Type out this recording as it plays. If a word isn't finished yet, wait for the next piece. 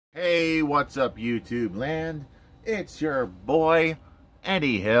Hey, what's up, YouTube land? It's your boy,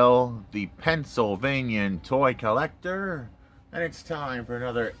 Eddie Hill, the Pennsylvanian toy collector, and it's time for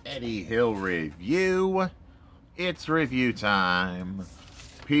another Eddie Hill review. It's review time,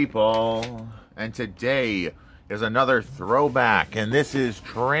 people, and today is another throwback, and this is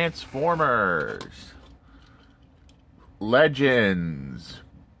Transformers Legends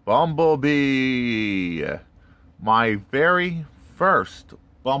Bumblebee, my very first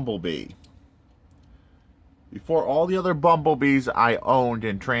Bumblebee. Before all the other Bumblebees I owned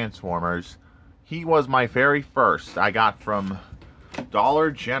in Transformers, he was my very first. I got from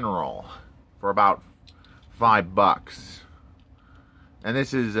Dollar General for about $5. And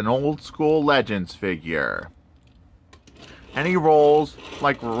this is an old school Legends figure. And he rolls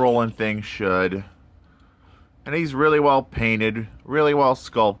like rolling things should. And he's really well painted, really well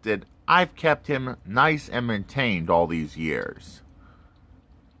sculpted. I've kept him nice and maintained all these years.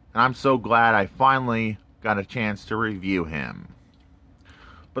 And I'm so glad I finally got a chance to review him.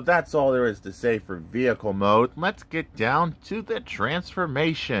 But that's all there is to say for vehicle mode. Let's get down to the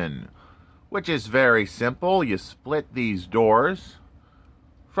transformation, which is very simple. You split these doors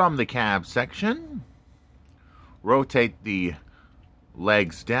from the cab section, rotate the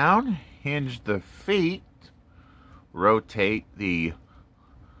legs down, hinge the feet, rotate the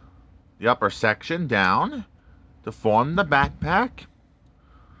upper section down to form the backpack.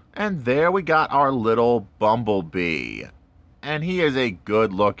 And there we got our little Bumblebee. And he is a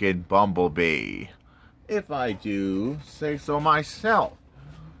good-looking Bumblebee, if I do say so myself.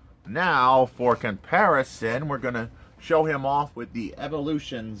 Now, for comparison, we're going to show him off with the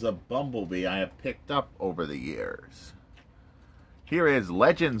evolutions of Bumblebee I have picked up over the years. Here is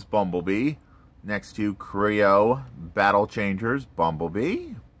Legends Bumblebee, next to Creo Battle Changers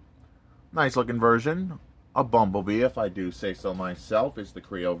Bumblebee. Nice-looking version. A Bumblebee, if I do say so myself, is the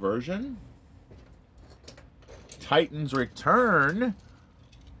Creo version. Titans Return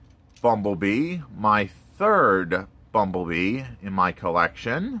Bumblebee, my third Bumblebee in my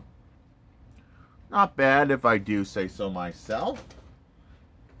collection. Not bad, if I do say so myself.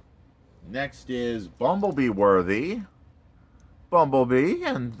 Next is Bumblebee Worthy Bumblebee,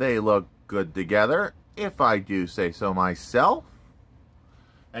 and they look good together, if I do say so myself.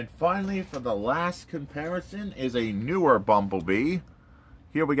 And finally, for the last comparison, is a newer Bumblebee.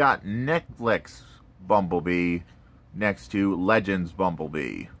 Here we got Netflix Bumblebee next to Legends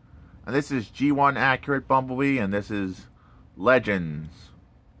Bumblebee. And this is G1 Accurate Bumblebee, and this is Legends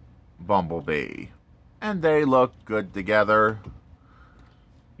Bumblebee. And they look good together.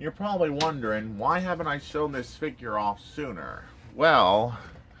 You're probably wondering, why haven't I shown this figure off sooner? Well,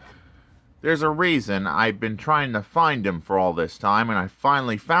 there's a reason. I've been trying to find him for all this time, and I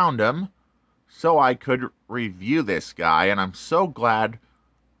finally found him so I could review this guy, and I'm so glad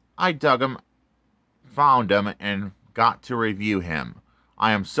I dug him, found him, and got to review him.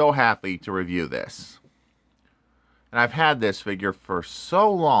 I am so happy to review this. And I've had this figure for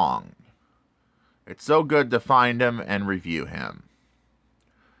so long. It's so good to find him and review him.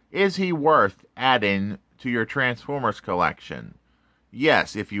 Is he worth adding to your Transformers collection?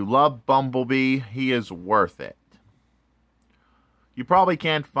 Yes, if you love Bumblebee, he is worth it. You probably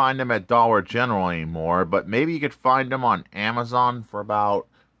can't find him at Dollar General anymore, but maybe you could find him on Amazon for about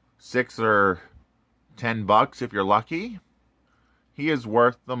 $6 or $10 if you're lucky. He is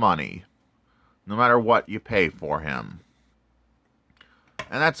worth the money, no matter what you pay for him.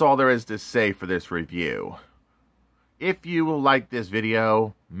 And that's all there is to say for this review. If you like this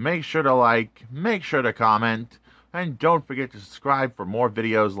video, make sure to like, make sure to comment, and don't forget to subscribe for more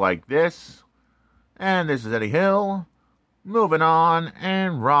videos like this. And this is Eddie Hill, moving on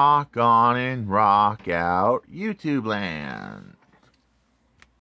and rock out YouTube land.